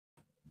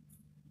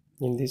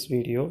In this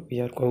video, we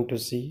are going to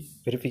see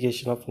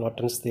verification of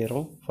Norton's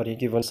theorem for a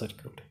given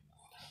circuit.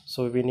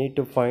 So we need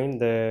to find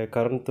the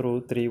current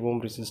through 3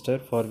 ohm resistor,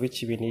 for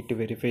which we need to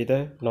verify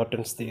the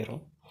Norton's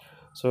theorem.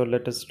 So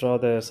let us draw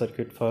the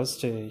circuit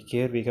first.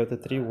 Here we have the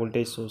 3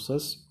 voltage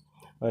sources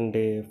and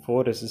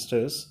 4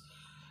 resistors.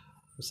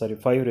 Sorry,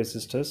 5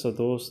 resistors. So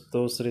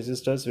those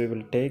resistors we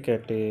will take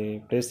and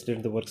place it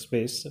in the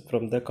workspace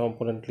from the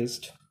component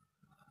list.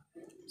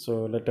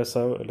 So let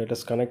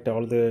us connect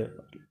all the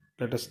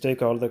let us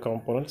take all the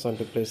components and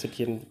place it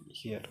in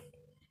here.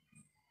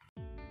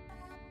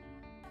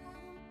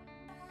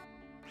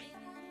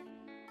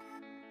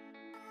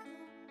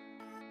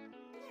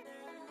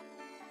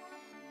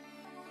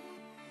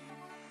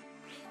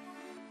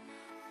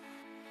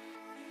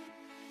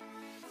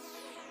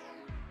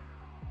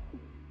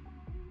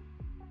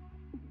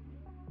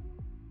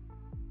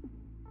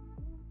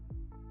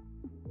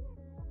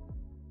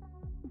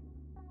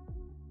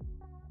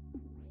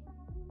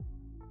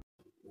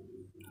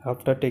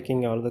 After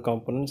taking all the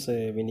components,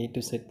 we need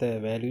to set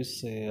the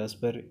values as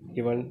per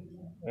given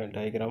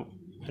diagram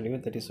value,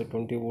 that is a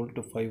 20 volt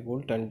to 5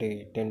 volt and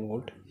 10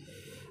 volt,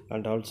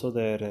 and also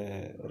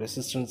the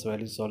resistance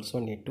values also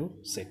need to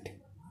set.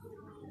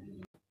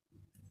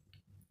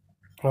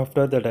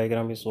 After the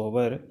diagram is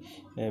over,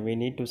 we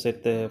need to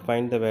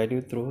find the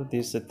value through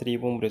this 3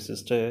 ohm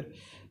resistor,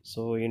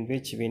 so in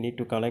which we need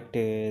to connect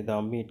the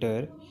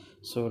ammeter.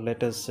 So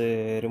let us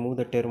remove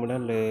the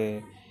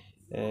terminal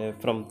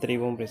from 3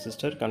 ohm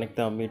resistor, connect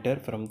the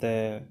ammeter from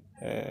the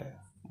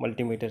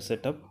multimeter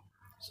setup.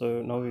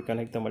 So now we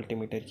connect the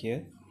multimeter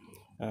here,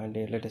 and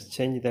let us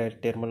change the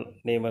terminal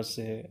name as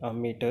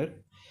ammeter,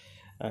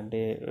 and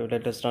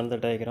let us run the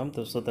diagram.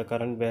 So the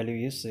current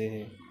value is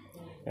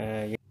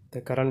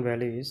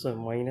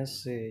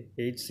minus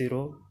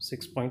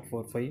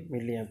 806.45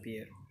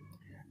 milliampere.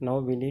 Now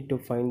we need to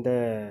find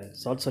the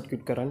short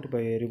circuit current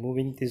by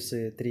removing this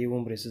 3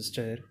 ohm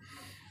resistor.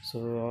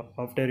 So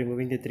after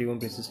removing the 3 ohm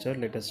resistor,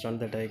 let us run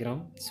the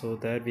diagram. So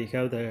there we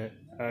have the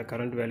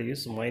current value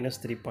is minus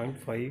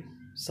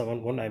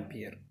 3.571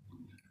 ampere.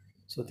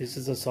 So this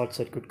is a short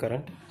circuit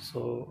current.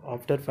 So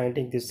after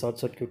finding this short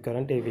circuit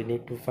current, we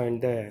need to find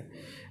the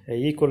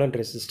equivalent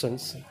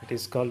resistance. It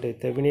is called a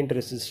Thevenin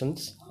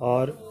resistance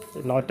or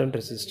Norton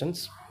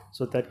resistance.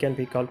 So that can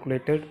be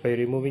calculated by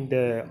removing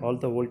all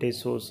the voltage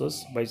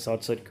sources by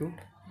short circuit.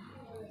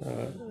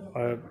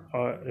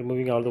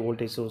 Removing all the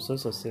voltage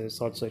sources as a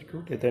short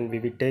circuit, then we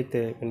will take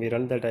when we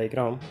run the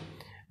diagram,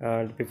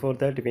 and before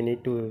that we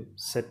need to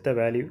set the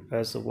value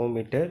as ohm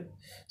meter.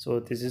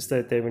 So this is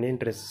the Thevenin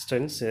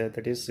resistance,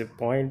 that is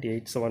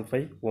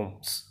 0.875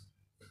 ohms.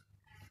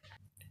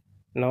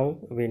 Now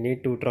we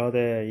need to draw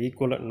the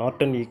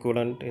Norton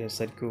equivalent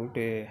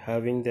circuit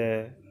having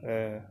the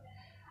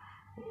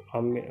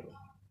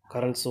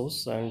current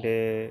source and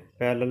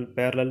parallel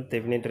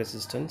Thevenin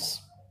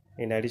resistance.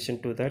 In addition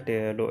to that,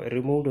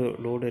 removed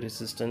load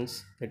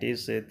resistance, that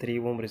is 3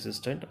 ohm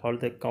resistant. All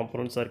the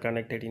components are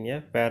connected in a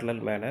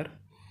parallel manner.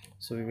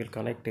 So we will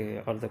connect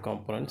all the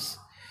components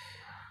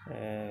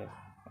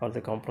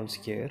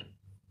here,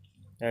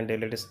 and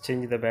let us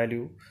change the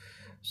value.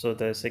 So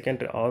the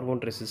second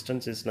R1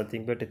 resistance is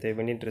nothing but a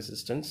Thevenin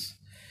resistance,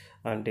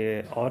 and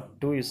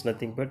R2 is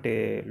nothing but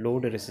a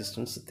load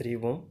resistance 3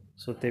 ohm.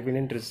 So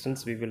Thevenin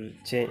resistance we will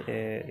change.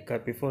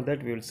 Before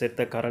that we will set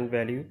the current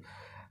value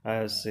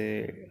as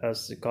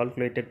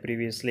calculated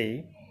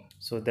previously.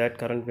 So that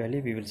current value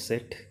we will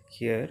set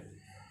here.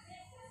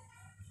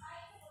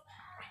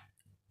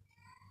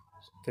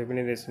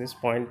 Thevenin resistance is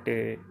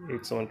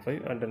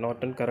 0.875, and the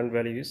Norton current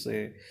value is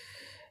you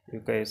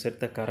can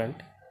set the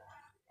current,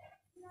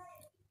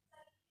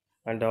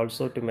 and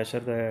also to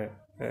measure the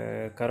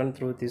current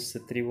through this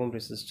 3 ohm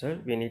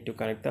resistor, we need to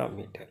connect the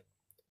ammeter.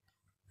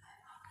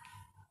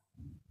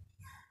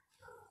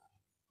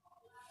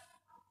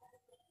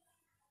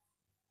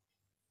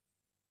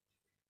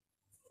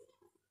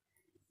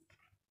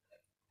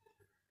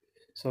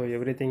 So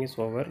everything is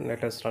over.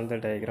 Let us run the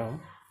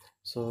diagram.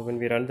 So when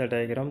we run the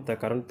diagram, the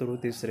current through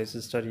this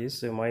resistor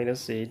is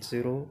minus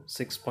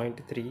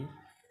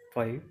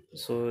 806.35.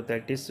 So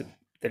that is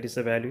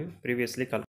the value previously calculated.